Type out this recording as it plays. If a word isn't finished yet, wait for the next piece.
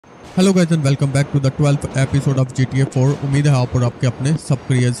Hello guys and welcome back to the 12th episode of GTA 4। उम्मीद है आप और आपके अपने सब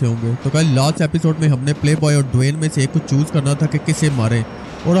क्रिएट से होंगे। तो गाइस लास्ट एपिसोड में हमने प्ले बॉय और ड्वेन में से एक को चूज करना था कि किसे मारें,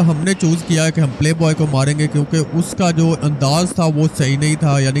 और हमने चूज किया है कि हम प्ले बॉय को मारेंगे क्योंकि उसका जो अंदाज था वो सही नहीं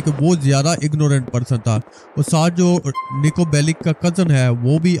था, यानी कि वो ज़्यादा इग्नोरेंट पर्सन था। और साथ जो निको बेलिक का कज़न है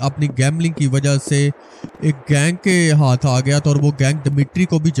वो भी अपनी गैम्बलिंग की वजह से एक गैंग के हाथ आ गया था, और वो गैंग डिमिट्री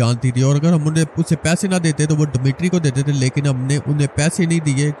को भी जानती थी। और अगर हम उन्हें उसे पैसे ना देते तो वो डिमिट्री को देते थे, लेकिन हमने उन्हें पैसे नहीं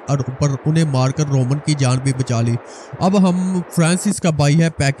दिए और ऊपर उन्हें मारकर रोमन की जान भी बचा ली। अब हम फ्रांसिस का भाई है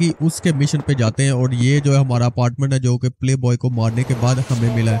पैकी, उसके मिशन पे जाते हैं, और ये जो है हमारा अपार्टमेंट है जो कि प्ले बॉय को मारने के बाद हमें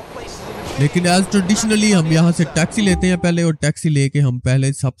मिला है। लेकिन एज ट्रेडिशनली हम यहाँ से टैक्सी लेते हैं पहले, और टैक्सी लेके हम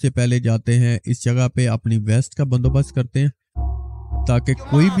पहले सबसे पहले जाते हैं इस जगह पे अपनी वेस्ट का बंदोबस्त करते हैं, ताकि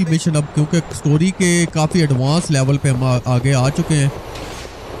कोई भी मिशन, अब क्योंकि स्टोरी के काफ़ी एडवांस लेवल पे हम आगे आ चुके हैं,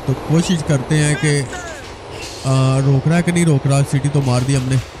 तो कोशिश करते हैं कि रोक रहा है कि नहीं रोक रहा। सिटी तो मार दी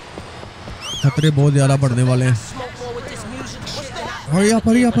हमने, खतरे बहुत ज़्यादा बढ़ने वाले हैं। हरी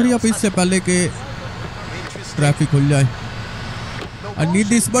अप इससे पहले कि ट्रैफिक खुल जाए। I need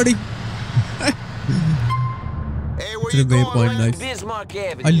this buddy.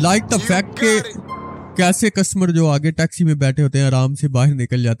 I like the fact के कैसे कस्टमर जो आगे टैक्सी में बैठे होते हैं आराम से बाहर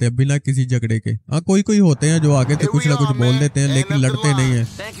निकल जाते हैं बिना किसी झगड़े के। हाँ, कोई होते हैं जो आगे से कुछ ना कुछ बोल देते हैं लेकिन लड़ते नहीं हैं।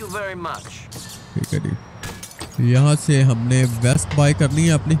 ठीक है जी, यहाँ से हमने वेस्ट बाय करनी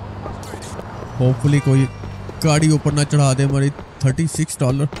है अपनी। होपफुली कोई गाड़ी ऊपर ना चढ़ा दे हमारी।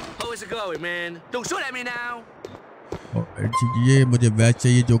 $36। ये मुझे वेस्ट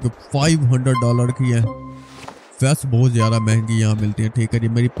चाहिए जो कि $500 की है। वेस्ट बहुत ज़्यादा महंगी यहाँ मिलती है। ठीक है जी,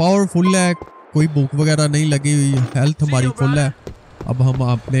 मेरी पावर फुल है, कोई भूख वगैरह नहीं लगी हुई, हेल्थ हमारी फुल है। अब हम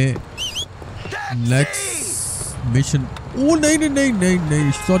अपने नेक्स्ट मिशन, ओ नहीं,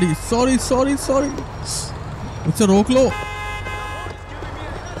 सॉरी, उसे रोक लो।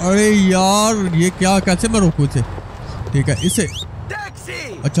 अरे यार ये क्या, कैसे मैं रोकूं इसे? ठीक है, इसे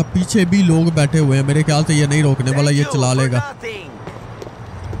अच्छा पीछे भी लोग बैठे हुए हैं, मेरे ख्याल से ये नहीं रोकने वाला, ये चला लेगा।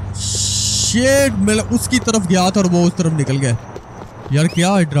 शेट, मैं उसकी तरफ गया था और वो उस तरफ निकल गया। यार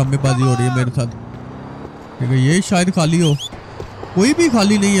क्या ड्रामेबाजी हो रही है मेरे साथ। ठीक है, ये शायद खाली हो, कोई भी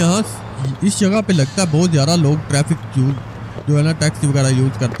खाली नहीं है यहाँ इस जगह पे। लगता है बहुत ज्यादा लोग ट्रैफिक जो है ना टैक्सी वगैरह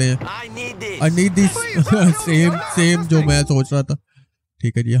यूज करते हैं। आई नीड दिस सेम जो मैं सोच रहा था।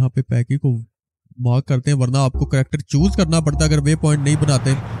 ठीक है जी, यहाँ पे पैकी को मार्क करते हैं, वरना आपको कैरेक्टर चूज करना पड़ता है। अगर वे पॉइंट नहीं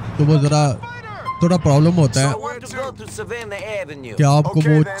बनाते तो वो जरा थोड़ा प्रॉब्लम होता है कि आपको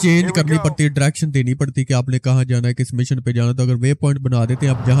वो चेंज करनी पड़ती है, डायरेक्शन देनी पड़ती है कि आपने कहाँ जाना है, किस मिशन पे जाना है। तो अगर वे पॉइंट बना देते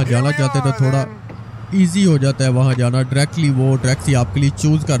हैं आप जहाँ जाना चाहते हैं तो थोड़ा इजी हो जाता है वहाँ जाना। डायरेक्टली वो टैक्सी आपके लिए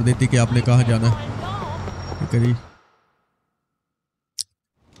चूज कर देती है कि आपने कहाँ जाना है। ठीक है जी।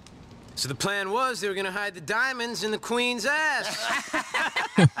 So the plan was they were gonna hide the diamonds in the queen's ass.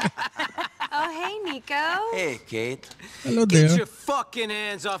 Oh, hey, Niko. Hey, Kate. Hello there. Get your fucking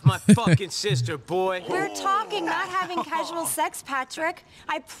hands off my fucking sister, boy. We're talking, not having casual sex, Patrick.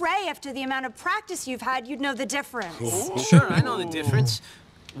 I pray after the amount of practice you've had, you'd know the difference. Oh. Sure, I know the difference.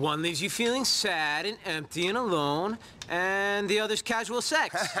 One leaves you feeling sad and empty and alone, and the other's casual sex.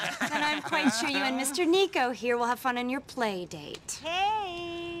 And I'm quite sure you and Mr. Niko here will have fun on your play date.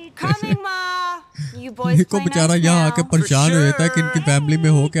 Hey! Coming, Ma! You boys निको बेचारा यहाँ आके परेशान हो जाता है कि इनकी फैमिली में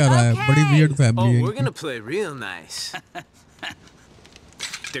हो क्या रहा है। बड़ी weird फैमिली है। Oh, we're gonna play real nice.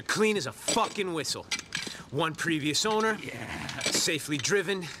 They're clean as a fucking whistle. One previous owner, safely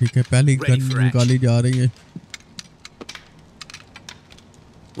driven. ठीक है, पहली गन निकाली जा रही है।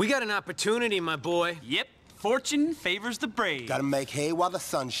 We got an opportunity, my boy. Yep, fortune favors the brave. Gotta make hay while the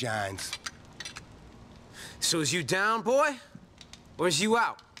sun shines. So is you down, boy? Or is you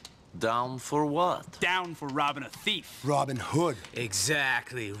out? Down for what? Down for robbing a thief. Robin Hood.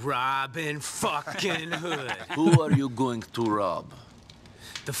 Exactly, Robin fucking Hood. Who are you going to rob?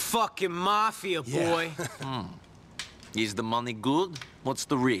 The fucking mafia, boy. Is the money good? What's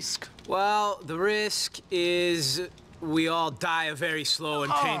the risk? Well, the risk is we all die a very slow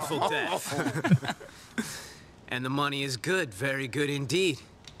and painful death. And the money is good, very good indeed.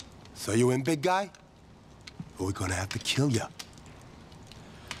 So you in, big guy? Or we gonna have to kill you?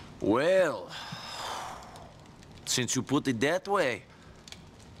 Well, since you put it that way,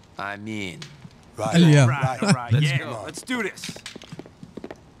 I mean... Right, Yeah. Right. Let's Yeah, go. let's do this.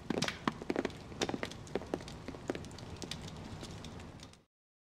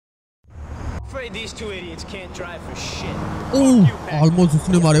 Afraid these two idiots can't drive for shit. Oh, almost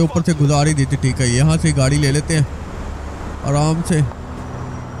उसने हमारे ऊपर से गुजार ही दी थी। ठीक है, यहाँ से गाड़ी ले लेते हैं आराम से।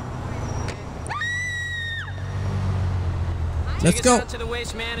 Let's go.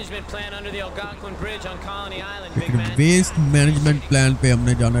 Waste management plan पे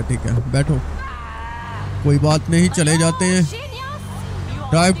हमने जाना, ठीक है बैठो, कोई बात नहीं, चले जाते हैं।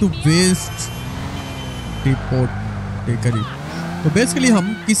 ड्राइव टू वेस्ट डिपोट, ठीक है जी। तो बेसिकली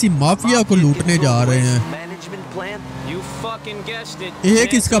हम किसी माफिया को लूटने जा रहे हैं।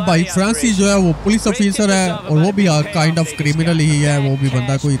 एक इसका भाई फ्रांसिस जो है वो पुलिस ऑफिसर है और वो भी काइंड ऑफ क्रिमिनल ही है, वो भी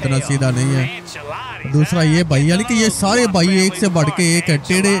बंदा कोई इतना सीधा नहीं है। दूसरा ये भाई, यानी कि ये सारे भाई एक से बढ़ के एक है,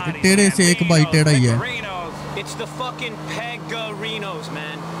 टेढ़े से एक भाई टेढ़ा ही है।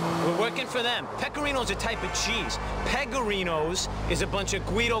 We're working for them. Pecorino's a type of cheese. Pegorinos is a bunch of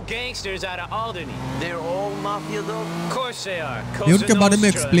Guido gangsters out of Alderney. They're all mafia though? Of course they are. ये उनके बारे में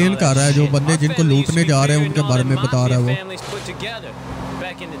एक्सप्लेन कर रहा है, जो बंदे जिनको लूटने जा रहे हैं उनके बारे में बता रहा है वो।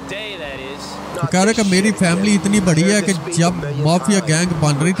 तो कह रहा है कि मेरी फैमिली इतनी बड़ी है कि जब माफिया गैंग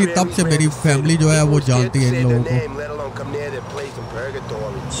बन रही थी तब से मेरी फैमिली जो है वो जानती है इन लोगों को।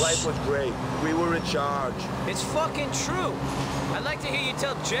 Life was great. We were in charge. It's fucking true. I'd like to hear you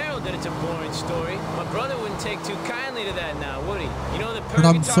tell Gerald that it's a boring story. My brother wouldn't take too kindly to that now, would he? You know the But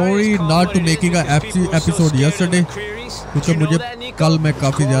I'm sorry not to making a episode yesterday. क्योंकि मुझे कल मैं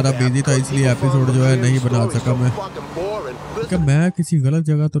काफी ज़्यादा busy था, इसलिए episode जो है नहीं बना सका मैं। कि मैं किसी गलत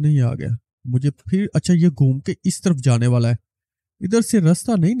जगह तो नहीं आ गया मुझे फिर। अच्छा ये घूम के इस तरफ जाने वाला है, इधर से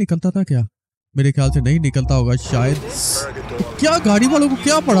रास्ता नहीं निकलता था क्या? मेरे ख्याल से नहीं निकलता होगा शायद। क्या गाड़ी वालों को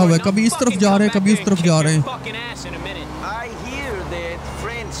क्या पड़ा हुआ है, कभी इस तरफ जा रहे हैं कभी उस तरफ जा रहे हैं।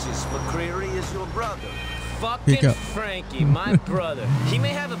 ठीक है,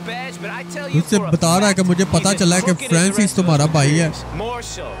 उससे बता रहा है कि मुझे पता चला है कि फ्रांसिस तुम्हारा भाई है।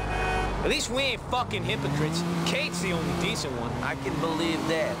 At least we ain't fucking hypocrites. Kate's the only decent one. I can believe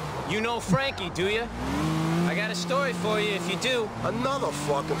that. You know Frankie, do you? I got a story for you if you do. Another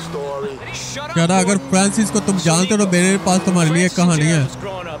fucking story. Shut up. क्या ना, अगर Francis को तुम जानते हो मेरे पास तुम्हारे लिए कहानी है।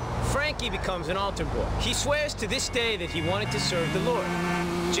 Frankie becomes an altar boy. He swears to this day that he wanted to serve the Lord.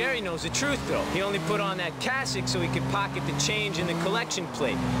 Jerry knows the truth though. He only put on that cassock so he could pocket the change in the collection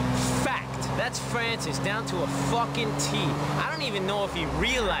plate. Fact. That's Francis down to a fucking T. I don't even know if he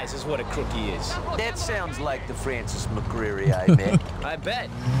realizes what a crook he is. That sounds like the Francis McCreary I met. I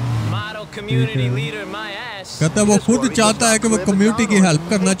bet. Model community leader my ass. कहता है वो खुद चाहता है कि वो community की help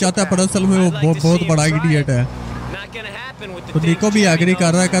करना चाहता है, पर असल में वो बहुत बड़ा इडियट है। तो निको भी एग्री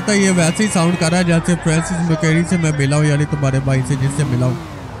कर रहा है, कहता है ये वैसे ही साउंड कर रहा है जैसे फ्रांसिस मैकरी से मैं मिला हूँ, यानी तुम्हारे भाई से जिससे मिला हूँ।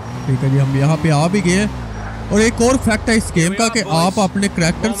 ठीक है जी, हम यहाँ पे आ भी गए हैं। और एक और फैक्ट है इस गेम का कि आप अपने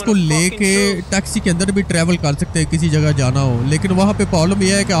कैरेक्टर्स को लेके टैक्सी के अंदर भी ट्रैवल कर सकते हैं किसी जगह जाना हो, लेकिन वहाँ पे प्रॉब्लम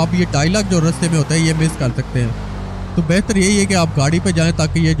यह है कि आप ये डायलॉग जो रास्ते में होता है ये मिस कर सकते हैं। तो बेहतर यही है कि आप गाड़ी पे जाएं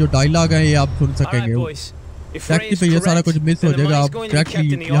ताकि ये जो डायलॉग है ये आप सुन सकेंगे। टैक्सी पे ये सारा कुछ मिस हो जाएगा, आप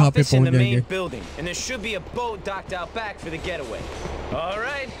डायरेक्टली यहाँ पे पहुँच जाएंगे।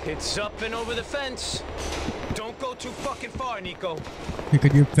 ठीक है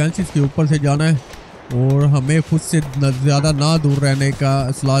जी, फेंसिस के ऊपर से जाना है और हमें खुद से ज़्यादा ना दूर रहने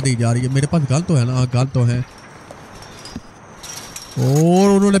का सलाह दी जा रही है। मेरे पास गन तो है ना, गन तो है। और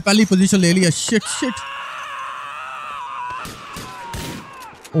उन्होंने पहली पोजीशन ले लिया। शिट शिट,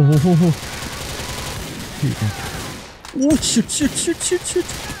 ओहो हो, ठीक है। Oh shit shit shit shit shit,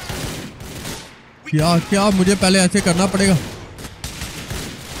 क्या क्या मुझे पहले ऐसे करना पड़ेगा।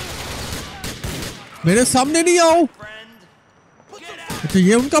 मेरे सामने नहीं आओ। अच्छा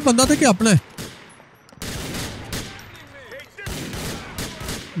ये उनका बंदा था कि अपना है?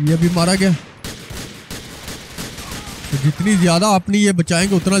 ये भी मारा गया। तो जितनी ज्यादा अपनी ये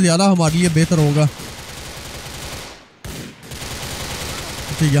बचाएंगे उतना ज्यादा हमारे लिए बेहतर होगा।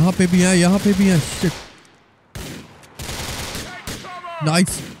 तो यहाँ पे भी है, यहाँ पे भी है। Shit,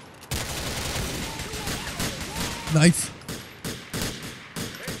 nice nice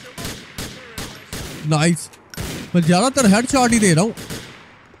nice. मैं ज्यादातर हेडशॉट ही दे रहा हूँ।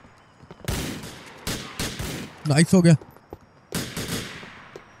 नाइस हो गया।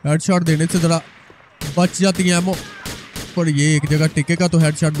 हेडशॉट देने से जरा बच जाती है एमो, पर ये एक जगह टिकेगा तो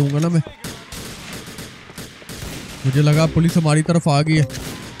हेडशॉट दूंगा ना मैं। मुझे लगा पुलिस हमारी तरफ आ गई है,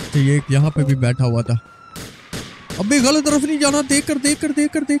 तो ये यहाँ पे भी बैठा हुआ था। अबे गलत तरफ नहीं जाना, देख कर देख कर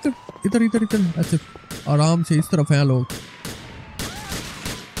देख कर देख कर, इधर इधर इधर, ऐसे आराम से इस तरफ हैं लोग।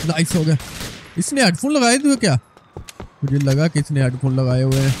 नाइस हो गया। इसने हेडफोन लगाए थे क्या? मुझे लगा कि इसने हेडफोन लगाए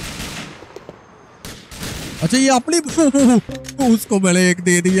हुए हैं। अच्छा ये अपनी उसको मैंने एक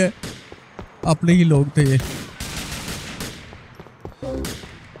दे दी है, अपने ही लोग थे ये।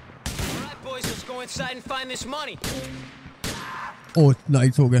 ओह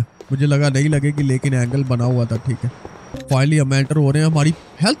नाइस हो गया। मुझे लगा नहीं लगेगी लेकिन एंगल बना हुआ था। ठीक है, फाइनली हम एंटर हो रहे हैं। हमारी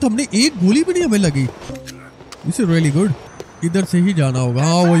हेल्थ, हमने एक गोली भी नहीं हमें लगी। This is really good. इधर से ही जाना होगा।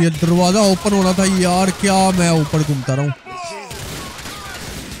 हाँ वो ये दरवाजा ओपन होना था यार, क्या मैं ऊपर घूमता रहा हूँ।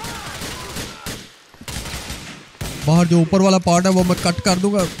 बाहर जो ऊपर वाला पार्ट है वो मैं कट कर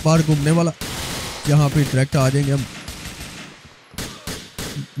दूंगा, बाहर घूमने वाला यहाँ पे डायरेक्ट आ जाएंगे हम।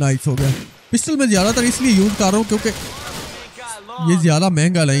 नाइस हो गया। पिस्टल में ज्यादातर इसलिए यूज कर रहा हूँ क्योंकि ये ज्यादा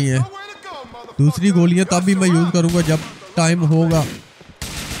महंगा नहीं है। दूसरी गोलियां तब भी मैं यूज करूंगा जब टाइम होगा।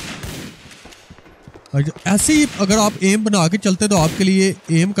 ऐसे ही अगर आप एम बना के चलते तो आपके लिए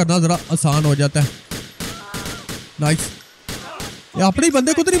एम करना जरा आसान हो जाता है। नाइस। ये अपने ही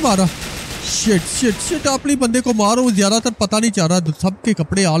बंदे को तो नहीं मारा। शिट शिट शिट, अपने बंदे को मारो। ज्यादातर पता नहीं चल रहा, सबके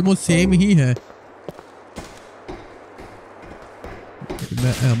कपड़े ऑलमोस्ट सेम ही हैं।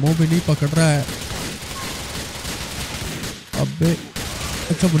 मैं एमओ भी नहीं पकड़ रहा है। अबे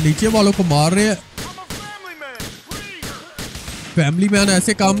अच्छा वो नीचे वालों को मार रहे हैं। फैमिली मैन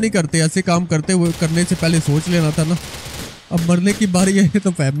ऐसे काम नहीं करते, ऐसे काम करते हुए करने से पहले सोच लेना था ना। अब मरने की बारी है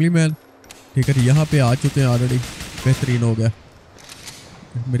तो फैमिली मैन। ठीक है यहाँ पे आ चुके हैं ऑलरेडी, बेहतरीन हो गया।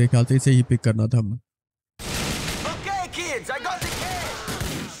 मेरे ख्याल से इसे ही पिक करना था हमें।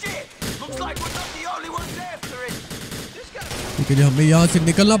 ठीक है जी, हमें यहाँ से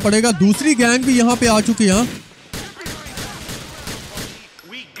निकलना पड़ेगा। दूसरी गैंग भी यहाँ पे आ चुकी है।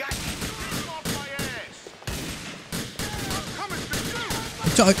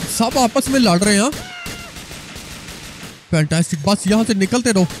 अच्छा सब आपस में लड़ रहे हैं। फैंटास्टिक, बस यहाँ से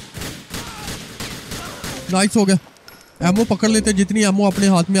निकलते रहो। नाइस हो गया। एमओ पकड़ लेते हैं जितनी एमओ अपने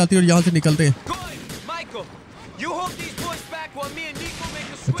हाथ में आती है और यहाँ से निकलते हैं।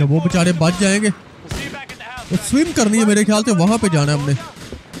 अच्छा वो बेचारे बच जाएंगे। तो स्विम करनी है मेरे ख्याल से, वहां पे जाना है हमने।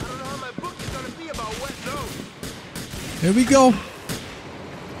 Here we go.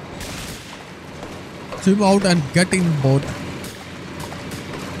 Swim out and get in boat.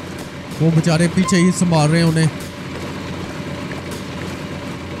 वो बेचारे पीछे ही संभाल रहे हैं उन्हें।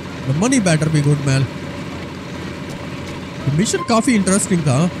 The money better be good man. Mission काफी इंटरेस्टिंग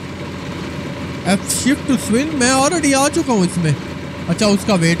था। F shift to swim, मैं ऑलरेडी आ चुका हूँ इसमें। अच्छा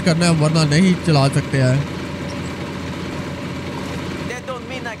उसका वेट करना है वरना नहीं चला सकते हैं।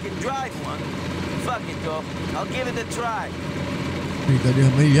 ठीक है जी,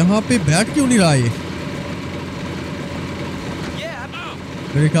 हमें यहाँ पे बैठ क्यों नहीं रहा ये?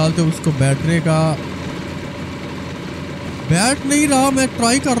 मेरे ख्याल से उसको बैठने का बैठ नहीं रहा। मैं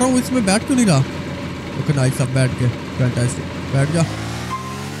ट्राई कर रहा हूँ इसमें, बैठ क्यों नहीं रहा? ओके नाइस, अब बैठ के फैंटास्टिक, बैठ जा।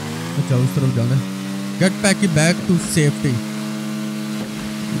 अच्छा उस तरफ जाना है। Gate pack back to safety.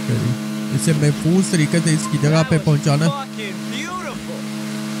 ठीक है जी, इसे महफूज तरीके से इसकी जगह पे पहुंचाना।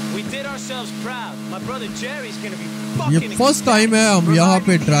 ये फर्स्ट टाइम है हम यहाँ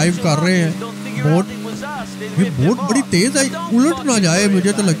पे ड्राइव कर रहे हैं बोट। ये बोट बड़ी तेज है, उलट ना जाए।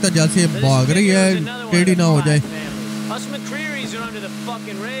 मुझे तो लगता है जैसे भाग रही है, टेढ़ी ना हो जाए।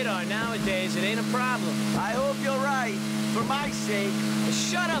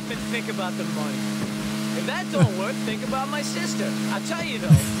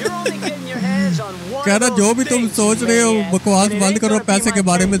 कहना जो भी तुम सोच रहे हो बकवास बंद करो, पैसे के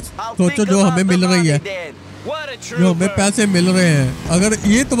बारे में सोचो जो हमें मिल रही है, जो हमें पैसे मिल रहे हैं। अगर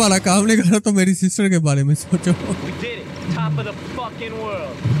ये तुम्हारा काम नहीं कर रहा तो मेरी सिस्टर के बारे में सोचो।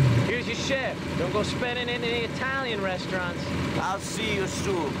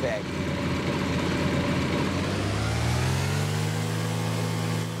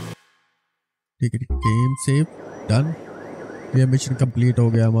 ठीक है, गेम सेव डन। ये मिशन कंप्लीट हो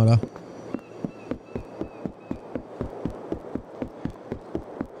गया हमारा।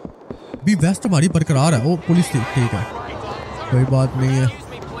 भी वेस्ट हमारी बरकरार है। ओ पुलिस थी, ठीक है कोई बात नहीं है।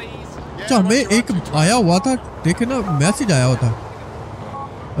 अच्छा हमें एक आया हुआ था, देखे ना मैसेज आया हुआ था।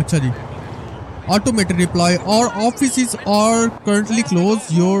 अच्छा जी, ऑटोमेटेड रिप्लाई और office are currently close,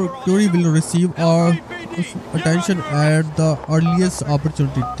 your query will receive our attention at the earliest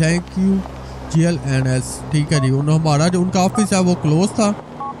opportunity, thank you GLNS। ठीक है जी, हमारा जो उनका ऑफिस है वो क्लोज था,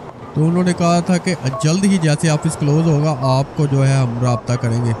 तो उन्होंने कहा था कि जल्द ही जैसे ऑफिस क्लोज होगा आपको जो है हम राब्ता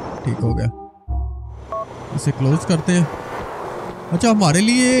करेंगे। ठीक हो गया, इसे क्लोज करते हैं। अच्छा हमारे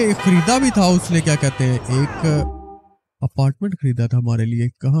लिए खरीदा भी था उसने, क्या कहते हैं, एक अपार्टमेंट खरीदा था हमारे लिए।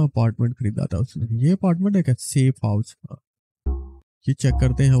 कहाँ अपार्टमेंट खरीदा था उसने? ये अपार्टमेंट है क्या? Safe house. ये चेक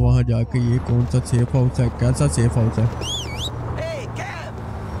करते हैं वहां जाके ये कौन सा सेफ हाउस है, कैसा सेफ हाउस है।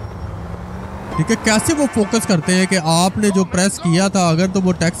 ठीक है, कैसे वो फोकस करते हैं कि आपने जो प्रेस किया था, अगर तो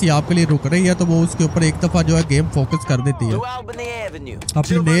वो टैक्सी आपके लिए रुक रही है तो वो उसके ऊपर एक दफा जो है गेम फोकस कर देती है।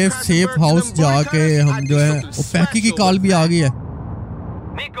 अपने नए सेफ हाउस जाके हम जो है वो पैकी की कॉल भी आ गई है।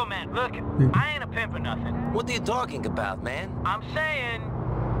 Niko, man, look, I ain't a pimp or nothing. What are you talking about, man? I'm saying,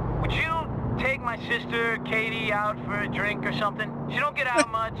 would you take my sister Katie out for a drink or something? She don't get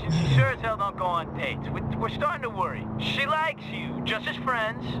out much, and she sure as hell don't go on dates. We're starting to worry. She likes you, just as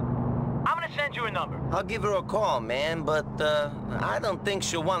friends. I'm gonna send you a number. I'll give her a call, man, but I don't think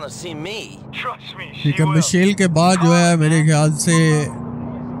she'll want to see me. Trust me, she ठीक है, will. Michel के बाद जो है मेरे ख्याल से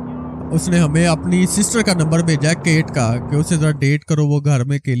उसने हमें अपनी सिस्टर का नंबर भेजा है, केट का, कि उसे जरा डेट करो, वो घर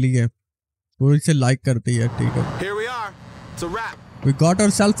में अकेली है, वो इसे लाइक करती है। ठीक है, Here we are. It's a wrap. We got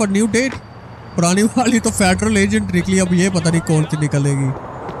ourselves a new date. पुरानी वाली तो फेडरल एजेंट निकली, अब ये पता नहीं कौन सी निकलेगी।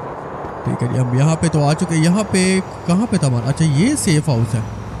 ठीक है जी, हम यहाँ पे तो आ चुके हैं। यहाँ पे कहाँ पे था हमारा? अच्छा, ये सेफ हाउस है।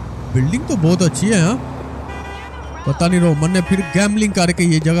 बिल्डिंग तो बहुत अच्छी है। हाँ, पता नहीं रोमन ने फिर गैम्बलिंग करके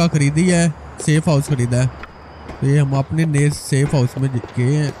ये जगह खरीदी है, सेफ हाउस खरीदा है। तो ये हम अपने नए सेफ हाउस में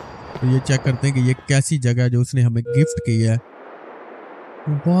गए हैं, तो ये चेक करते हैं कि ये कैसी जगह है जो उसने हमें गिफ्ट की है।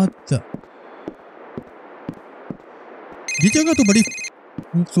 बहुत ये जगह तो बड़ी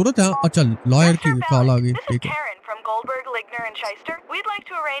खूबसूरत है। अच्छा, लॉयर की कॉल आ गई। ठीक है, Goldberg, Ligner, and Shyster. We'd like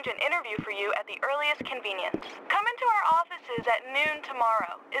to arrange an interview for you at the earliest convenience. Come into our offices at noon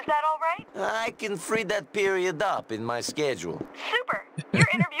tomorrow. Is that all right? I can free that period up in my schedule. Super. Your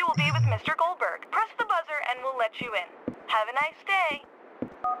interview will be with Mr. Goldberg. Press the buzzer and we'll let you in. Have a nice day.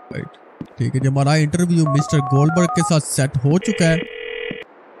 Right, ठीक है जी, हमारा interview mister Goldberg के साथ set हो चुका है।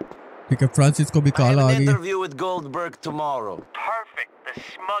 ठीक है, फ्रांसिस को भी कॉल आ गई। Interview with Goldberg tomorrow. Perfect. The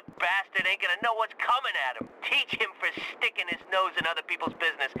smug bastard ain't gonna know what's coming at him. Teach him for sticking his nose in other people's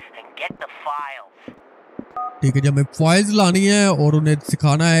business and get the files. ठीक है जी, हमें files लानी है और उन्हें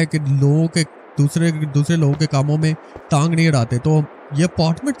सिखाना है कि लोगों के दूसरे लोगों के कामों में टांग नहीं अड़ाते। तो ये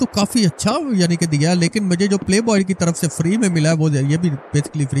अपार्टमेंट तो काफ़ी अच्छा यानी कि दिया है, लेकिन मुझे जो प्ले बॉय की तरफ से फ्री में मिला है वो ये भी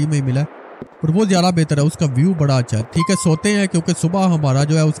बेसिकली फ्री में ही मिला है, और वो ज़्यादा बेहतर है। उसका व्यू बड़ा अच्छा है। ठीक है, सोते हैं क्योंकि सुबह हमारा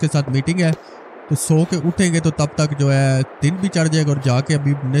जो है उसके साथ मीटिंग है, तो सो के उठेंगे तो तब तक जो है दिन भी चढ़ जाएगा। और जाके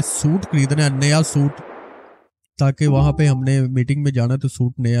अभी हमने सूट खरीदना है, नया सूट, ताकि वहाँ पे हमने मीटिंग में जाना है, तो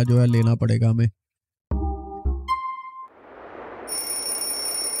सूट नया जो है लेना पड़ेगा हमें।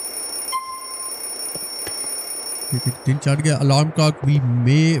 ठीक है, दिन चढ़ गया। Alarm clock we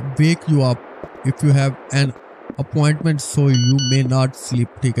may wake you up if you have an appointment so you may not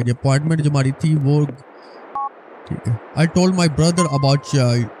sleep. ठीक है, जो अपॉइंटमेंट जो हमारी थी वो, ठीक है। I told my brother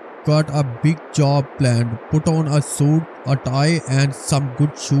about got a big job planned. Put on a suit, a tie and some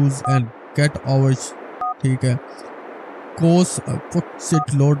good shoes and get our ठीक है, course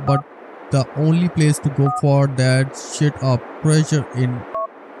shit load, but the only place to go for that shit up pressure in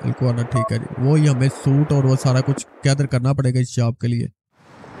Alcoana। ठीक है जी, वो ही हमें suit और वो सारा कुछ गैदर करना पड़ेगा इस जॉब के लिए।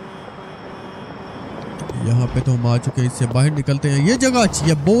 यहाँ पे तो हम आ चुके हैं, इससे बाहर निकलते हैं। ये जगह अच्छी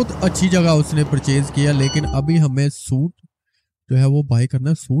है, बहुत अच्छी जगह उसने परचेज किया, लेकिन अभी हमें सूट जो है वो बाय करना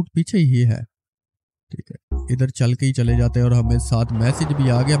है। सूट पीछे ही है। ठीक है, इधर चल के ही चले जाते हैं। और हमें साथ मैसेज भी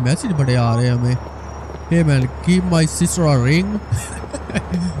आ गया, मैसेज बड़े आ रहे हैं हमें। हे man, give my sister a ring.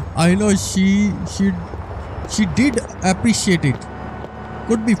 I know she did appreciate it,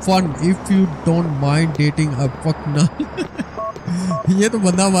 could be fun if you don't mind dating a fuck. ये तो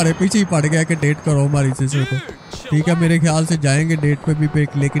बंदा हमारे पीछे ही पड़ गया कि डेट करो हमारी सिस्टर को। ठीक है, मेरे ख्याल से जाएंगे डेट पे भी,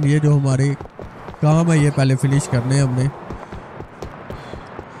 लेकिन ये जो हमारे काम है ये पहले फिनिश करने हैं हमने।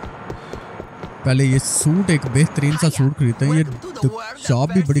 पहले ये सूट, एक बेहतरीन सा सूट खरीदते हैं। ये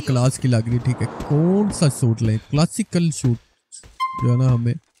शॉप भी बड़ी क्लास की लग रही है। ठीक है, कौन सा सूट लें? क्लासिकल सूट जो है ना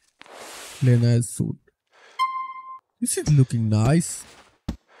हमें लेना है suit. This is looking nice.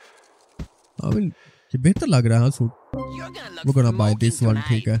 I mean ये बेहतर लग रहा है। हाँ, सूट वो गोना बाय दिस वन।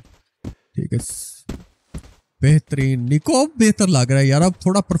 ठीक है, ठीक है, बेहतरीन। निको बेहतर लग रहा है यार, अब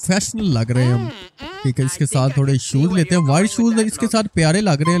थोड़ा प्रोफेशनल लग रहे हैं हम। ठीक है, इसके साथ थोड़े शूज लेते हैं। वाइट शूज इसके साथ प्यारे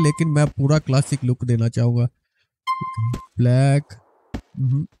लग रहे हैं, लेकिन मैं पूरा क्लासिक लुक देना चाहूंगा। Black, I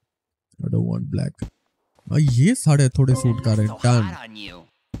don't want black. ये सारे थोड़े सूट कर रहे हैं। Done,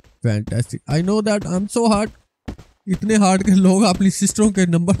 fantastic. I know that I am so hard. इतने हार्ड के लोग अपनी सिस्टरों के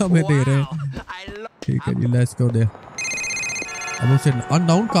नंबर हमें दे रहे हैं। ठीक है जी, लेट्स गो देयर। अब उसे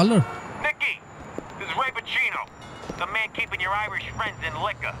unknown collar. The man keeping your Irish friends in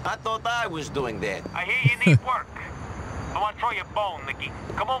liquor. I thought I was doing that. I hear you need work. I want to throw you a bone, Nicky.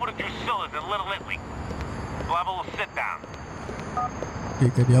 Come over to Drusilla's in Little Italy. We'll have a little sit down.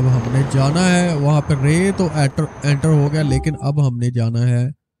 ठीक है जी, अब हमने जाना है वहाँ पर। रे तो एंटर हो गया, लेकिन अब हमने जाना है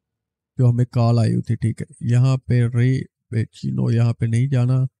जो हमें कॉल आई हुई थी। ठीक है, यहाँ पे रे पेचिनो, यहाँ पे नहीं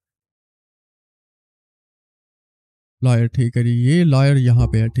जाना। लॉयर, ठीक है जी, ये लॉयर यहाँ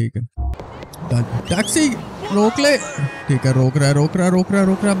पे है। ठीक है, टैक्सी रोक ले। ठीक है, रोक रहा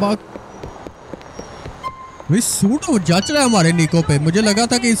है बाग। भाई सूट वो जच रहा है हमारे निको पे। मुझे लगा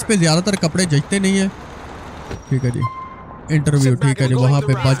था कि इस पे ज्यादातर कपड़े जचते नहीं है। ठीक है जी, इंटरव्यू। ठीक है जी, वहाँ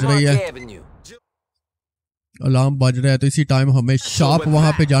पे बज रही है। अलार्म बज रहा है तो इसी टाइम हमें शार्प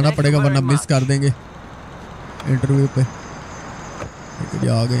वहां पे जाना पड़ेगा वरना मिस कर देंगे इंटरव्यू पे। ठीक है,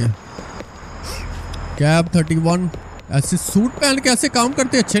 आ गए हैं। कैब 31 ऐसे सूट पहन के ऐसे काम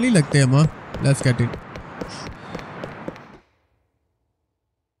करते अच्छे नहीं लगते हम। Let's get it.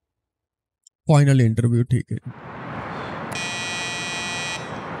 Final interview. ठीक है।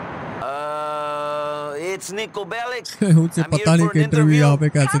 It's Niko Bellic. उनसे पता नहीं कि इंटरव्यू यहाँ पे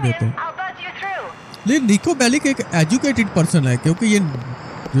कैसे देते हैं। लेकिन निको बेलिक एक एजुकेटेड पर्सन है क्योंकि ये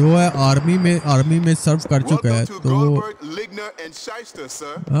जो है आर्मी में सर्व कर चुका है तो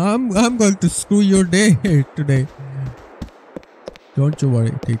I'm going to screw your day today. Don't you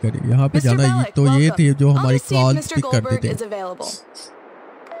worry. ठीक है, यहाँ पे जाना तो ये थी जो हमारी कॉल पिक करते थे।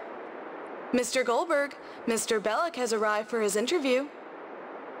 Mr. Goldberg, Mr. Bellic has arrived for his interview.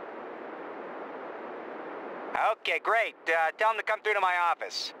 Okay, great. Tell him to come through to my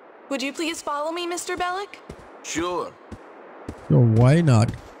office. Would you please follow me, Mr. Bellic? Sure. So why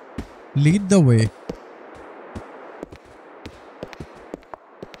not? Lead the way.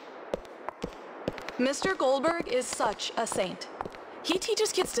 Mr. Goldberg is such a saint. He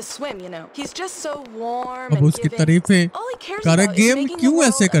teaches kids to swim, you know. He's just so warm and उसकी giving. तारीफें All he cares कर about is game making the क्यों world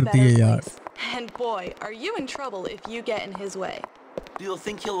ऐसे a करती है better यार? place. And boy, are you in trouble if you get in his way. Do you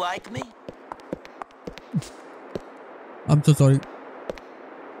think he'll like me? I'm so sorry.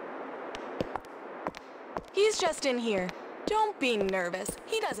 He's just in here. Don't be nervous.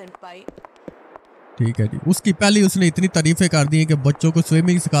 He doesn't bite. ठीक है जी। उसकी पहले उसने इतनी तारीफें कर दी हैं कि बच्चों को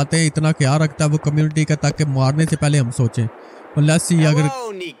स्विमिंग सिखाते हैं, इतना ख्याल रखता है वो कम्युनिटी का ताकि मारने से पहले हम सोचें। और लेट्स सी अगर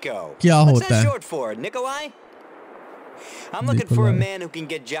क्या होता है। I'm looking for a man who can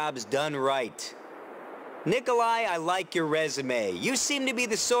get jobs done right. Nikolai, I like your resume. You seem to be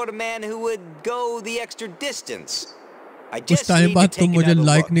the sort of man who would go the extra distance. I just need to take another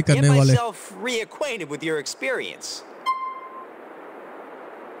look. Get myself reacquainted with your experience.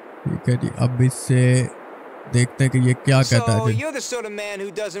 ठीक है जी, अब इससे देखते हैं कि ये क्या कहता है। So you're the sort of man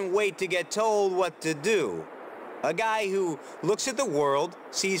who doesn't wait to get told what to do. A guy who looks at the world,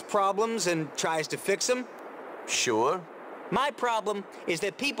 sees problems and tries to fix them. Sure. My problem is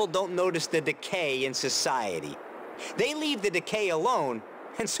that people don't notice the decay in society. They leave the decay alone,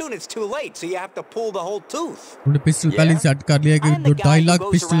 and soon it's too late, so you have to pull the whole tooth. उन्होंने pistol पहले set कर लिया कि जो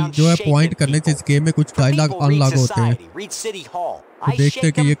dialogue pistol जो है point करने से इस गेम में कुछ डायलॉग अनलॉक होते हैं। तो देखते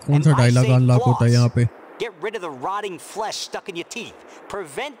हैं कि ये कौन सा डायलॉग अनलॉक होता है यहाँ पे। Get rid of the rotting flesh stuck in your teeth.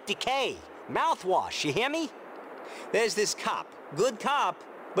 Prevent decay. Mouthwash, you hear me? There's this cop, good cop,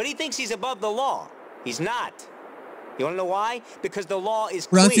 but he thinks he's above the law. He's not. You want to know why? Because the law is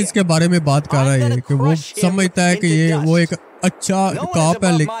clear. Francis के बारे में बात कर रहा है कि वो समझता है कि ये वो एक अच्छा कॉप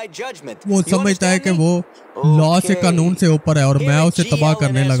है, लेकिन वो समझता है कि वो लॉ से कानून से ऊपर है और मैं उसे तबाह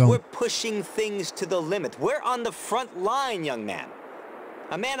करने लगा हूँ। We're pushing things to the limit. We're on the front line, young man.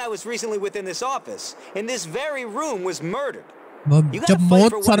 A man I was recently with in this office, in this very room, was murdered. जब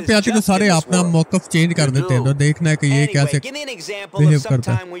मौत सर पे आती है तो सारे अपना मौकफ चेंज कर देते हैं। तो देखना है कि ये कैसे बिहेव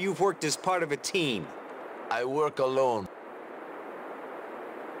करता है। I work alone.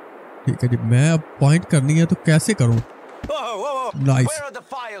 ठीक है जी, मैं अब पॉइंट करनी है तो कैसे करूं? Nice. Where are the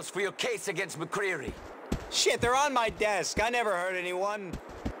files for your case against McCreary? Shit, they're on my desk. I never hurt anyone.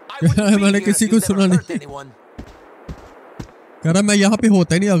 मैंने किसी को सुना नहीं। कह रहा मैं यहाँ पे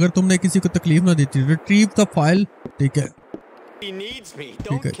होता ही नहीं अगर तुमने किसी को तकलीफ ना दी थी। Retrieve the file. ठीक है, He needs me.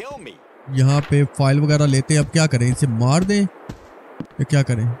 Don't kill me. यहाँ पे फाइल वगैरह लेते हैं। अब क्या करें, इसे मार दें या क्या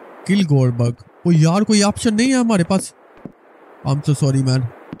करें? किल गोल्डबर्ग। ओ यार, कोई ऑप्शन नहीं है हमारे पास। I am so sorry man,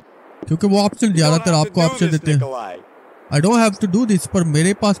 क्योंकि वो ऑप्शन ज्यादातर आपको ऑप्शन देते हैं। I don't have to do this, पर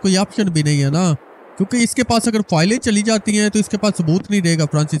मेरे पास कोई ऑप्शन भी नहीं है ना, क्योंकि इसके पास अगर फाइलें चली जाती हैं तो इसके पास सबूत नहीं रहेगा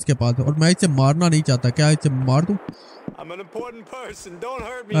फ्रांसिस के पास, और मैं इसे मारना नहीं चाहता। क्या इसे मार दूं? I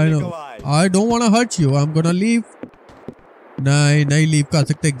don't want to hurt you, I am gonna leave. नहीं लीव कर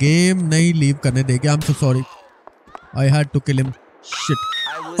सकते, गेम नहीं लीव करने देगी। I am so sorry, I had to kill him. Shit,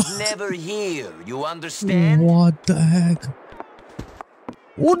 I was never here, you understand? What the heck?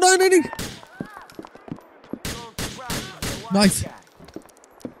 Oh, no. Nice.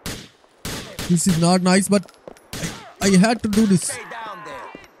 This is not nice, but I had to do this.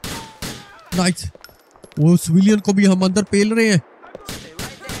 Nice. वो civilian को भी हम अंदर पेल रहे हैं।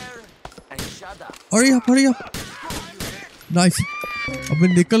 Hurry up. Nice. अबे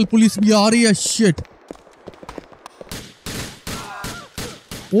निकल, police भी आ रही है। Shit.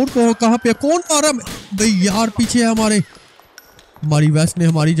 और कहाँ पे कौन मारा भाई यार? पीछे है हमारी वेस्ट ने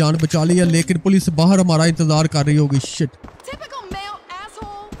हमारी जान बचा ली है, लेकिन पुलिस बाहर हमारा इंतजार कर रही होगी। Shit,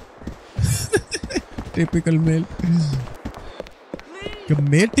 typical mail.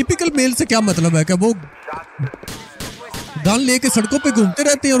 Typical mail से क्या मतलब है? क्या वो गन लेके सड़कों पे घूमते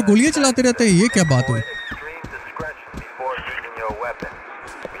रहते हैं और गोलियां चलाते रहते हैं, ये क्या बात हुई?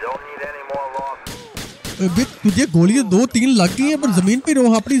 अबे तुझे गोलियां 2-3 लग गई हैं पर जमीन पे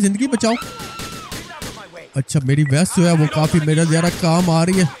रहो, अपनी जिंदगी बचाओ। अच्छा मेरी वेस्ट जो है वो काफी मेरा ज़रा काम आ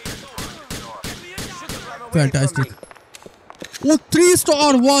रही है। Fantastic. O 3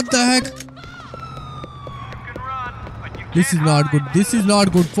 star, what the heck. This is not good, this is not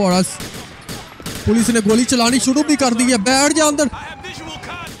good for us. Police ने गोली चलानी शुरू भी कर दी है, बैठ जा अंदर।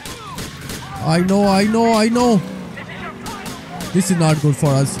 I know I know I know, this is not good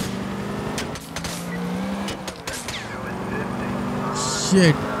for us.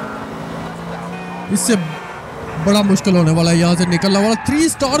 Shit, इससे बड़ा मुश्किल होने वाला है यहाँ से निकलना वाला। 3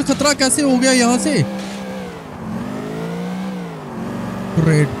 स्टार खतरा कैसे हो गया यहाँ से?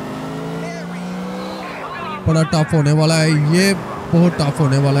 ग्रेट, बड़ा टफ होने वाला है ये, बहुत टफ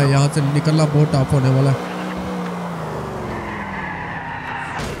होने वाला है, यहाँ से निकलना बहुत टफ होने वाला है।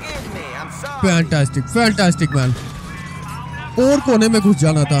 फैंटास्टिक फैंटास्टिक मैन, और कोने में घुस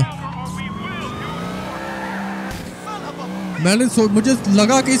जाना था। मैंने मुझे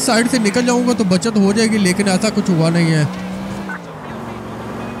लगा कि इस साइड से निकल जाऊंगा तो बचत हो जाएगी, लेकिन ऐसा कुछ हुआ नहीं है।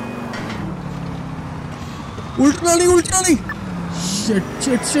 उल्टना नहीं, उल्टना नहीं। Shit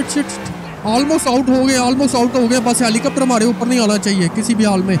shit shit shit, almost out हो गए, ऑलमोस्ट आउट हो गए। बस हेलीकॉप्टर हमारे ऊपर नहीं आना चाहिए किसी भी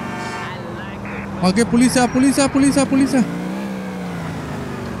हाल में। आगे पुलिस है, पुलिस है, पुलिस है, पुलिस है।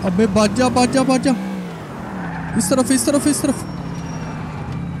 अबे भाग जा, भाग जा, भाग जा। इस तरफ, इस तरफ, इस तरफ।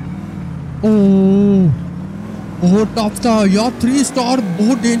 ओह बहुत टफ था यार, 3 स्टार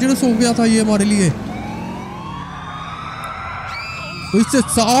बहुत डेंजरस हो गया था ये हमारे लिए। तो इससे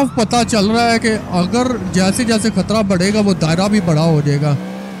साफ पता चल रहा है कि अगर जैसे जैसे खतरा बढ़ेगा वो दायरा भी बड़ा हो जाएगा।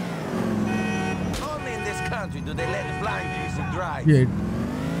 ये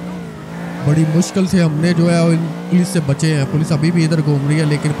बड़ी मुश्किल से हमने जो है पुलिस से बचे हैं। पुलिस अभी भी इधर घूम रही है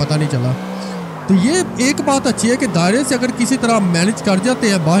लेकिन पता नहीं चला। तो ये एक बात अच्छी है कि दायरे से अगर किसी तरह मैनेज कर जाते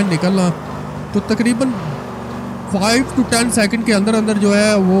हैं बाहर निकलना, तो तकरीबन 5 to 10 सेकंड के अंदर अंदर जो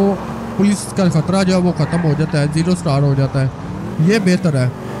है वो पुलिस का खतरा जो है वो ख़त्म हो जाता है, 0 स्टार हो जाता है। ये बेहतर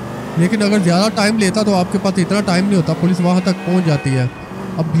है। लेकिन अगर ज़्यादा टाइम लेता तो आपके पास इतना टाइम नहीं होता, पुलिस वहाँ तक पहुँच जाती है।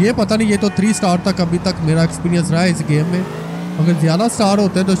 अब ये पता नहीं, ये तो 3 स्टार तक अभी तक मेरा एक्सपीरियंस रहा है इस गेम में। अगर ज़्यादा स्टार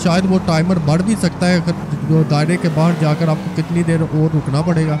होते हैं तो शायद वो टाइमर बढ़ भी सकता है। अगर जो दायरे के बाहर जाकर आपको कितनी देर और रुकना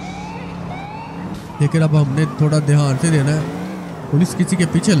पड़ेगा। लेकिन अब हमने थोड़ा ध्यान से देना है। पुलिस किसी के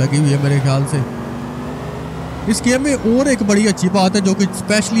पीछे लगी हुई है मेरे ख्याल से। इस गेम में और एक बड़ी अच्छी बात है जो कि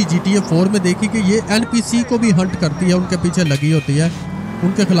स्पेशली GTA 4 में देखी कि ये NPC को भी हंट करती है, उनके पीछे लगी होती है,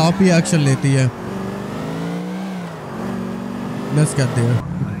 उनके खिलाफ भी एक्शन लेती है। बस कहते हैं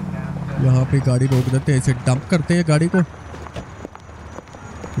यहाँ पे गाड़ी रोक देते हैं, इसे डंप करते हैं गाड़ी को।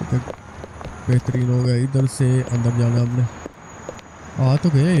 ठीक है, बेहतरीन हो गया। इधर से अंदर जाना हमने, आ तो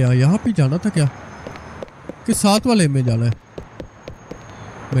गए यार। यहाँ पे जाना था क्या कि साथ वाले में जाना है?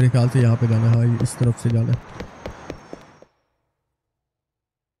 मेरे ख्याल से यहाँ पे जाना है। हाँ, इस तरफ से जाना है।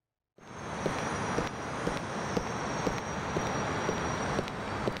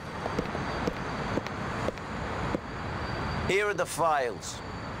 Here are the files.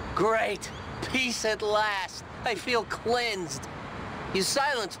 Great. Peace at last. I feel cleansed. You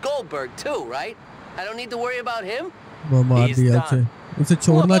silenced Goldberg too, right? I don't need to worry about him? वो मार दिया उसे। उसे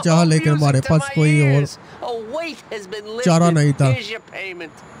छोड़ना चाहा लेकिन हमारे पास कोई और चारा नहीं था।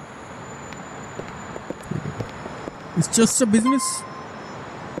 It's just a business.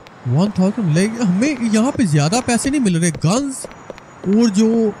 1000 लेकिन हमें यहाँ पे ज्यादा पैसे नहीं मिल रहे। गन्स और जो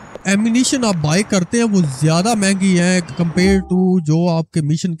एमिनिशन आप बाय करते हैं वो ज्यादा महंगी है कंपेयर टू जो आपके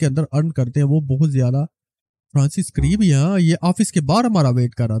मिशन के अंदर अर्न करते हैं, वो बहुत ज्यादा। फ्रांसिस क्रीब यहाँ ये ऑफिस के बाहर हमारा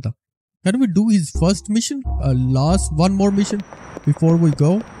वेट कर रहा था। Can we do his first mission? One more mission before we go.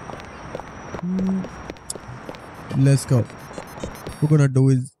 Let's go. We're gonna do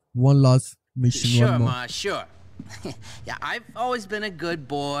his one last mission. Sure, one more. Ma, sure. Yeah, I've always been a good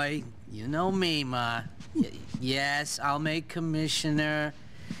boy. You know me, Ma. Yes, I'll make commissioner.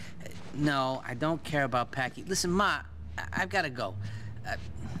 No, I don't care about packing. Listen, Ma, I've got to go.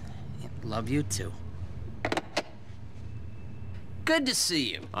 Love you too. Good to see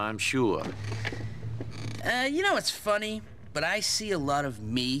you. I'm sure. You know, it's funny, but I see a lot of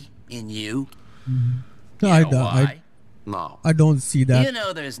me in you. No. I don't see that. You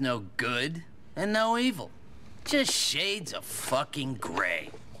know there's no good and no evil. Just shades of fucking gray.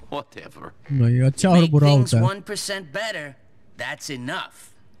 Whatever. नहीं, अच्छा और Make बुरा things होता है। 1% better, that's enough.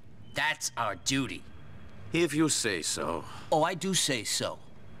 That's our duty. If you say so. Oh, I do say so.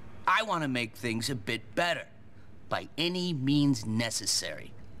 I want to make things a bit better. By any means necessary.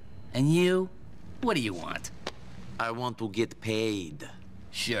 And you? What do you want? I want to get paid.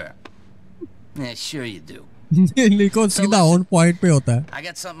 Sure. Yeah, sure you do. निको सीधा on point पे होता है। I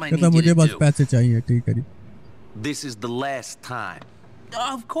got something I कहता need you मुझे to बस do. पैसे चाहिए, ठीक है जी। This is the last time.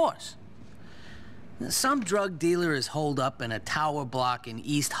 Of course. Some drug dealer is holed up in a tower block in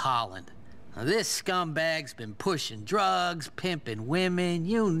East Holland. Now, this scumbag's been pushing drugs, pimping women,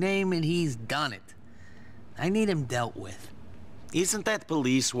 you name it, he's done it. I need him dealt with. Isn't that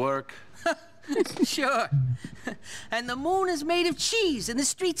police work? Sure. And the moon is made of cheese and the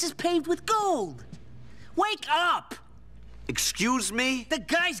streets is paved with gold. Wake up! Excuse me? The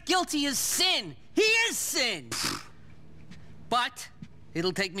guy's guilty as sin. He is sin. But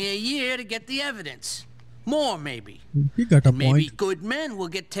it'll take me a year to get the evidence. More, maybe. He got a Maybe point. good men will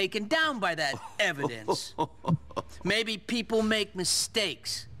get taken down by that evidence. Maybe people make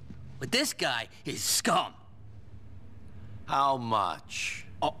mistakes. But this guy is scum. How much?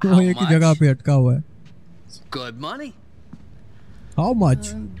 Oh, वो एक ही जगह पे अटका हुआ है। Good money. How much?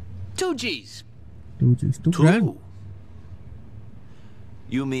 2 G's. 2 G's, 2 grand.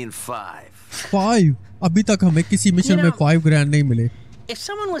 You mean 5? 5? अभी तक हमें किसी मिशन में 5 grand नहीं मिले। If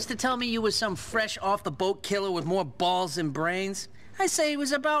someone was to tell me you were some fresh off the boat killer with more balls than brains, I'd say he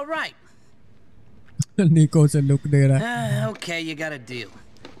was about right. निको से look दे रहा है। Okay, you got a deal.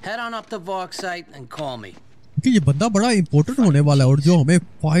 Head on up to Vark site and call me. कि ये बंदा बड़ा important होने वाला है और जो हमें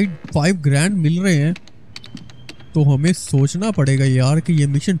 5 grand मिल रहे हैं तो हमें सोचना पड़ेगा यार कि ये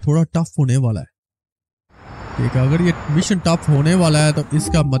मिशन थोड़ा टफ होने वाला है। ठीक है, अगर ये मिशन टफ होने वाला है तो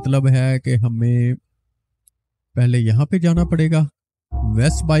इसका मतलब है कि हमें पहले यहाँ पे जाना पड़ेगा,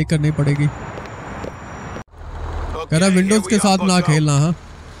 वेस्ट बाई करनी पड़ेगी। कह रहा विंडोज के साथ ना खेलना। हाँ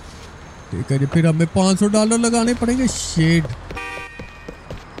ठीक है जी, फिर हमें $500 लगाने पड़ेंगे। शेड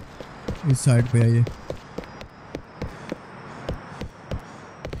इस साइड पे आइए।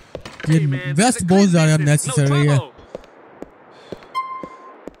 ये वेस्ट बहुत ज्यादा नेसेसरी है।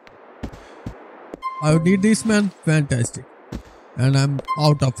 I need this man, fantastic, and I'm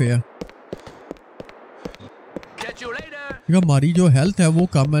out of here. हमारी जो हेल्थ है वो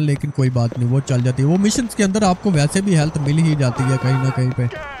कम है लेकिन कोई बात नहीं, वो चल जाती है। वो मिशंस के अंदर आपको वैसे भी हेल्थ मिल ही जाती है कहीं ना कहीं पे।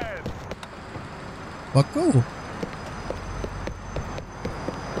 पक्का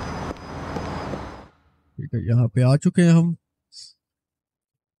ठीक है, यहाँ पे आ चुके हैं हम।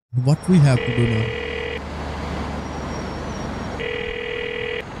 What we have to do now?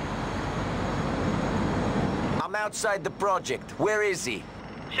 I'm outside the project. Where is he?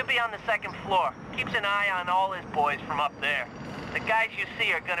 Should be on the 2nd floor. Keeps an eye on all his boys from up there. The guys you see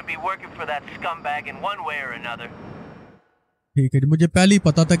are gonna be working for that scumbag in one way or another. ठीक है, मुझे पहले ही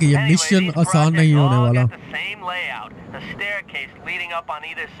पता था कि ये mission आसान नहीं होने वाला। The same layout, a staircase leading up on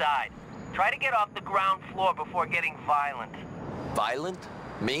either side. Try to get off the ground floor before getting violent. Violent?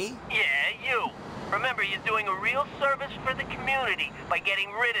 Me? Yeah, you. Remember, you're doing a real service for the community by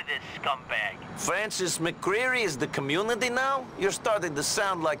getting rid of this scumbag. Francis McCreary is the community now? You're starting to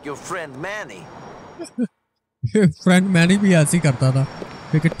sound like your friend Manny. Friend many भी ऐसे ही करता था।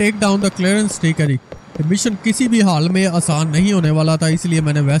 ठीक है, take down the clearance. ठीक है जी, mission किसी भी हाल में आसान नहीं होने वाला था, इसलिए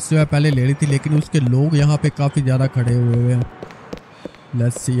मैंने वेस्ट जो है पहले ले ली थी, लेकिन उसके लोग यहाँ पे काफी ज्यादा खड़े हुए हैं।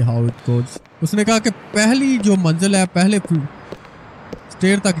 Let's see how it goes. उसने कहा कि पहली जो मंजिल है, पहले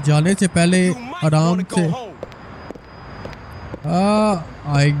स्टेयर तक जाने से पहले आराम से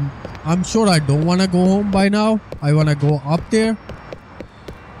I'm sure I don't wanna go home by now. I wanna go up there.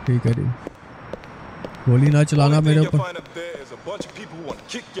 ठीक है जी, गोली ना चलाना मेरे ऊपर।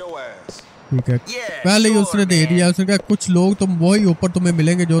 ठीक है, पहले ही उसने दे दिया। उसने कहा कुछ लोग तुम वही ऊपर तुम्हें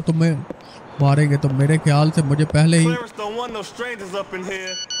मिलेंगे जो तुम्हें मारेंगे, तो मेरे ख्याल से मुझे पहले ही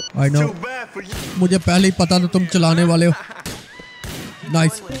I know, मुझे पहले ही पता था तुम चलाने वाले हो।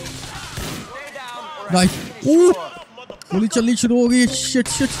 नाइस नाइस, गोली चलनी शुरू हो गई। शिट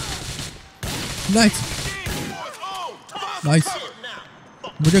शिट, नाइस नाइस,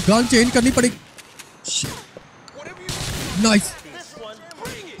 मुझे गन चेंज करनी पड़ेगी। नाइस,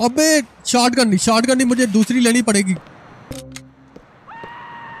 अबे शॉटगन नहीं, मुझे दूसरी लेनी पड़ेगी।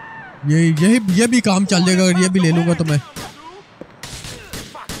 ये भी काम चल जाएगा अगर ये भी ले लूंगा तो मैं।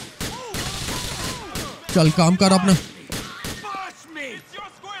 चल काम कर अपना।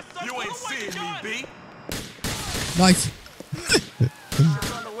 नाइस,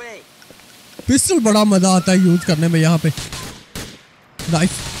 पिस्टल बड़ा मजा आता है यूज करने में यहाँ पे।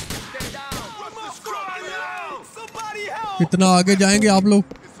 नाइस, कितना आगे जाएंगे आप लोग।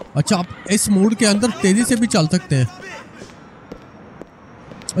 अच्छा, आप इस मोड के अंदर तेजी से भी चल सकते हैं।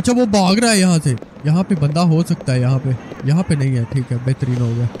 अच्छा, वो भाग रहा है यहाँ से। यहाँ पे बंदा हो सकता है, यहाँ पे नहीं है। ठीक है, बेहतरीन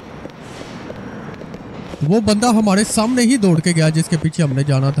हो गया। वो बंदा हमारे सामने ही दौड़ के गया जिसके पीछे हमने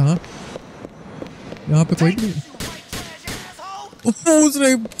जाना था। यहाँ पे कोई नहीं।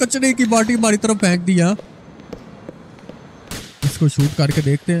 उसने कचरे की बाटी हमारी तरफ फेंक दिया। इसको शूट करके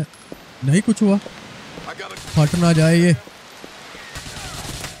देखते हैं। नहीं कुछ हुआ, फट ना जाए ये।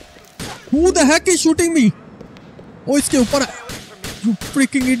 Who the heck is shooting me? ओ इसके ऊपर है। You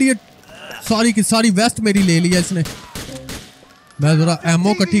freaking idiot! सारी की सारी वेस्ट मेरी ले लिया इसने। मैं जरा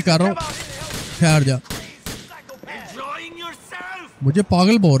एमो इकट्ठी कर रहा हूँ। ठहर जा। मुझे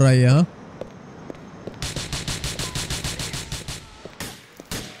पागल बोल रहा है यहाँ।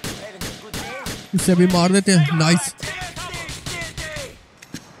 इसे भी मार देते हैं। नाइस,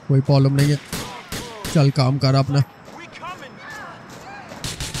 कोई प्रॉब्लम नहीं है। चल काम कर अपना।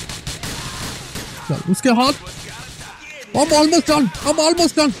 चल उसके हाथ। I'm almost done. I'm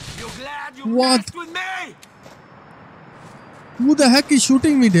almost done. What? Who the heck is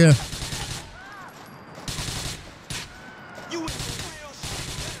shooting me there?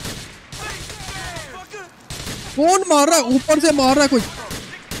 कौन मार रहा है? ऊपर से मार रहा है कोई।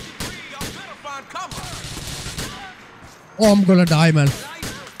 Oh, I'm gonna die, man.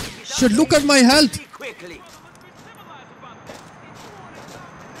 Shit, look at my health.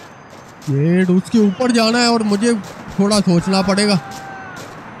 ये उसके ऊपर जाना है और मुझे थोड़ा सोचना पड़ेगा।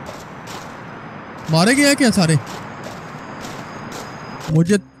 मारे गए हैं क्या सारे?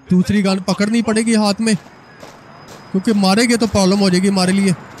 मुझे दूसरी गन पकड़नी पड़ेगी हाथ में, क्योंकि मारे गए तो प्रॉब्लम हो जाएगी हमारे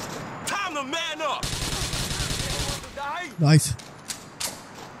लिए। नाइस,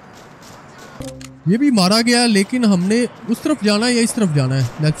 ये भी मारा गया, लेकिन हमने उस तरफ जाना है या इस तरफ जाना है?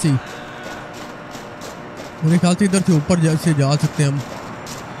 Let's see. मेरे ख्याल से इधर से ऊपर से जा सकते हैं हम।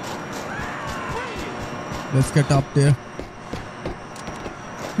 Let's get up there.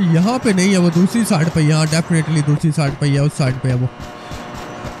 यहाँ पे नहीं है वो, दूसरी साइड पे। यहाँ डेफिनेटली दूसरी साइड पे है, उस साइड पे है वो।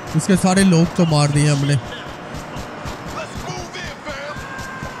 इसके सारे लोग तो मार दिए हमने।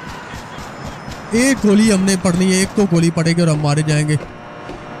 एक गोली हमने पड़नी है, एक तो गोली पड़ेगी और हम मारे जाएंगे।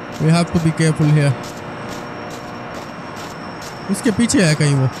 We have to be careful here. इसके पीछे है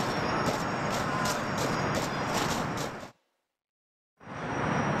कहीं वो।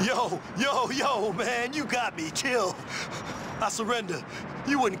 Yo, man, you got me. Chill. I surrender.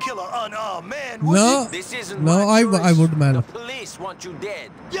 You wouldn't kill an unarmed man, would No, you? This isn't no, my I jurisdiction. would, man. The police want you dead.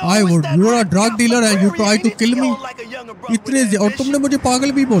 Yo, I it's would. that You're a black drug cop dealer and you Aquarius, try to ain't kill it? me. Yo, like a younger brother इतने with और तुमने मुझे पागल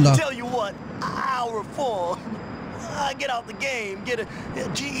भी बोला। Tell you what, I'll reform. I get out the game, get a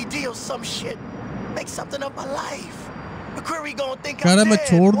GED or some shit, make something of my life. McCreary gonna think कह रहा I'm मैं dead.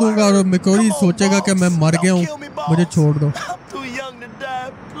 छोड़ दूंगा और McCreary Come on, सोचेगा कि मैं boss. मर गया Don't हूँ, kill me, boss. मुझे छोड़ दो। I'm too young to die,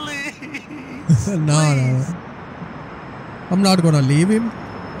 please. No. I'm not gonna leave him.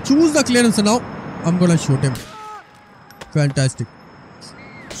 Choose the clearance now. I'm gonna shoot him. Fantastic.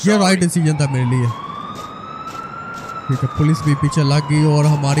 ये राइट डिसीजन था मेरे लिए। ठीक है, पुलिस भी पीछे लग गई और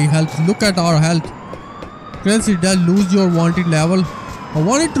हमारी health. Look at our health. Clearance does lose your wanted level. I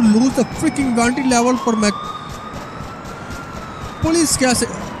wanted to lose the freaking wanted level पर मैं पुलिस कैसे?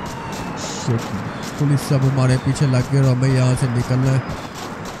 Shit. पुलिस सब हमारे पीछे लग गई और हमें यहाँ से निकलना है।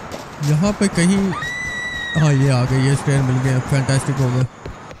 यहाँ पे कहीं, हाँ ये आ गई, ये स्टेयर मिल गए। फैंटास्टिक हो गया।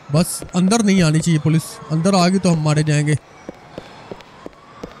 बस अंदर नहीं आनी चाहिए पुलिस, अंदर आ गई तो हम मारे जाएंगे।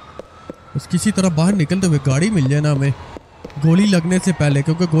 बस किसी तरह बाहर निकलते हुए गाड़ी मिल जाए ना हमें, गोली लगने से पहले,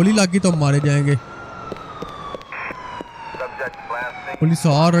 क्योंकि गोली लग गई तो हम मारे जाएंगे। पुलिस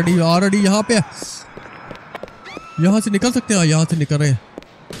ऑलरेडी यहाँ पे, यहाँ से निकल सकते हैं। यहाँ से निकल रहे हैं।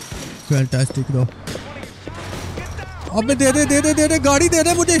 फैंटास्टिक दो। अब दे दे गाड़ी दे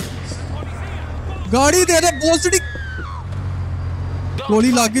दे मुझे, गाड़ी दे दे बोसड़ी।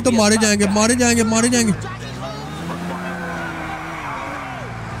 गोली लग गई तो मारे जाएंगे।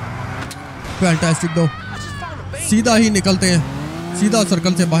 फैंटास्टिक दो। सीधा ही निकलते हैं, सीधा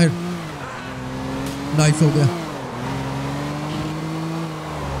सर्कल से बाहर। नाइस हो गया।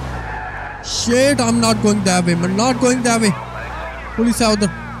 Shit, I'm not going that way. I'm not going that way. Police है उधर।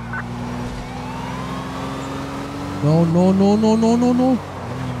 No.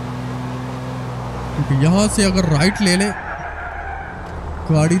 क्योंकि यहाँ से अगर राइट ले ले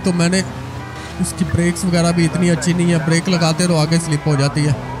गाड़ी तो मैंने, इसकी ब्रेक्स वगैरह भी इतनी अच्छी नहीं है, ब्रेक लगाते तो आगे स्लिप हो जाती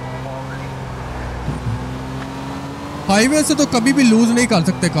है। हाईवे से तो कभी भी लूज नहीं कर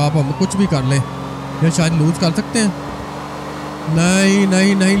सकते काप, हम कुछ भी कर ले। या शायद लूज कर सकते हैं।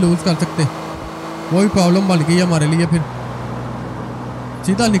 नहीं लूज कर सकते। वही प्रॉब्लम बन गई हमारे लिए। फिर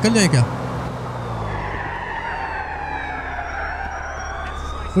सीधा निकल जाए क्या?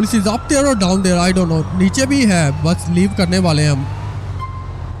 पुलिस इज अप देयर और down there, I don't know. नीचे भी है, बस लीव करने वाले हैं हम।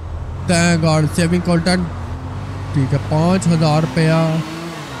 Thank God, saving content. ठीक है, 5000 रुपया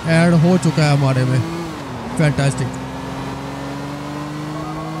ऐड हो चुका है हमारे में। फैंटास्टिक।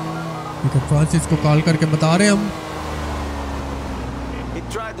 ठीक है, फ्रांसिस को कॉल करके बता रहे हैं हम।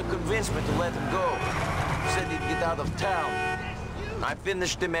 convinced me to let him go. Said he'd get out of town. I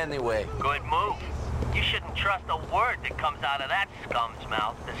finished him anyway. Good move. You shouldn't trust a word that comes out of that scum's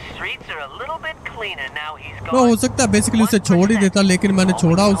mouth. The streets are a little bit cleaner now he's gone. हो सकता है basically उसे छोड़ ही देता, लेकिन मैंने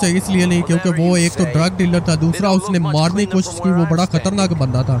छोड़ा उसे इसलिए नहीं क्योंकि वो एक तो ड्रग डीलर था, दूसरा उसने मारने की कोशिश की, वो बड़ा खतरनाक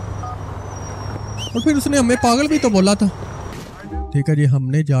बंदा था, और फिर उसने हमें पागल भी तो बोला था। ठीक है जी,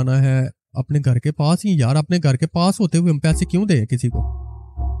 हमने जाना है अपने घर के पास ही। यार अपने घर के पास होते हुए हम पैसे क्यों दें किसी को?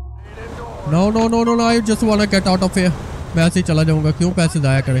 No no no no, I just want to get out of here. मैं ऐसे ही चला जाऊंगा, क्यों पैसे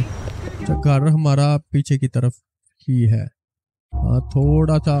जाया करें। घर हमारा पीछे की तरफ ही है। हाँ,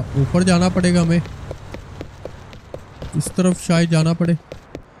 थोड़ा सा ऊपर जाना पड़ेगा हमें, इस तरफ शायद जाना पड़े।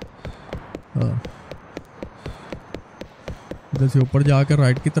 हाँ, इधर से ऊपर जाकर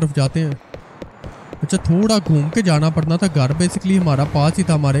राइट की तरफ जाते हैं। अच्छा, थोड़ा घूम के जाना पड़ना था। घर बेसिकली हमारा पास ही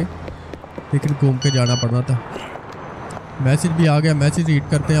था हमारे, लेकिन घूम के जाना पड़ना था। मैसेज भी आ गया, मैसेज रीड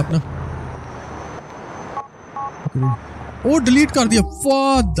करते हैं अपना। ओ डिलीट कर दिया,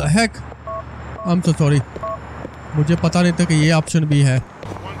 what the heck, I am so sorry, मुझे पता नहीं था कि ये ऑप्शन भी है।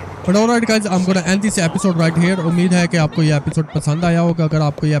 But alright guys, I am gonna and this episode right here. उम्मीद है कि आपको ये एपिसोड पसंद आया होगा। अगर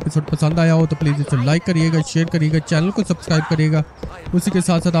आपको ये एपिसोड पसंद आया हो तो प्लीज़ इसे लाइक करिएगा, शेयर करिएगा, चैनल को सब्सक्राइब करिएगा। उसी के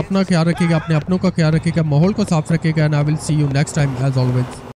साथ साथ अपना ख्याल रखिएगा, अपने अपनों का ख्याल रखिएगा, माहौल को साफ रखिएगा। And I will see you next time as always.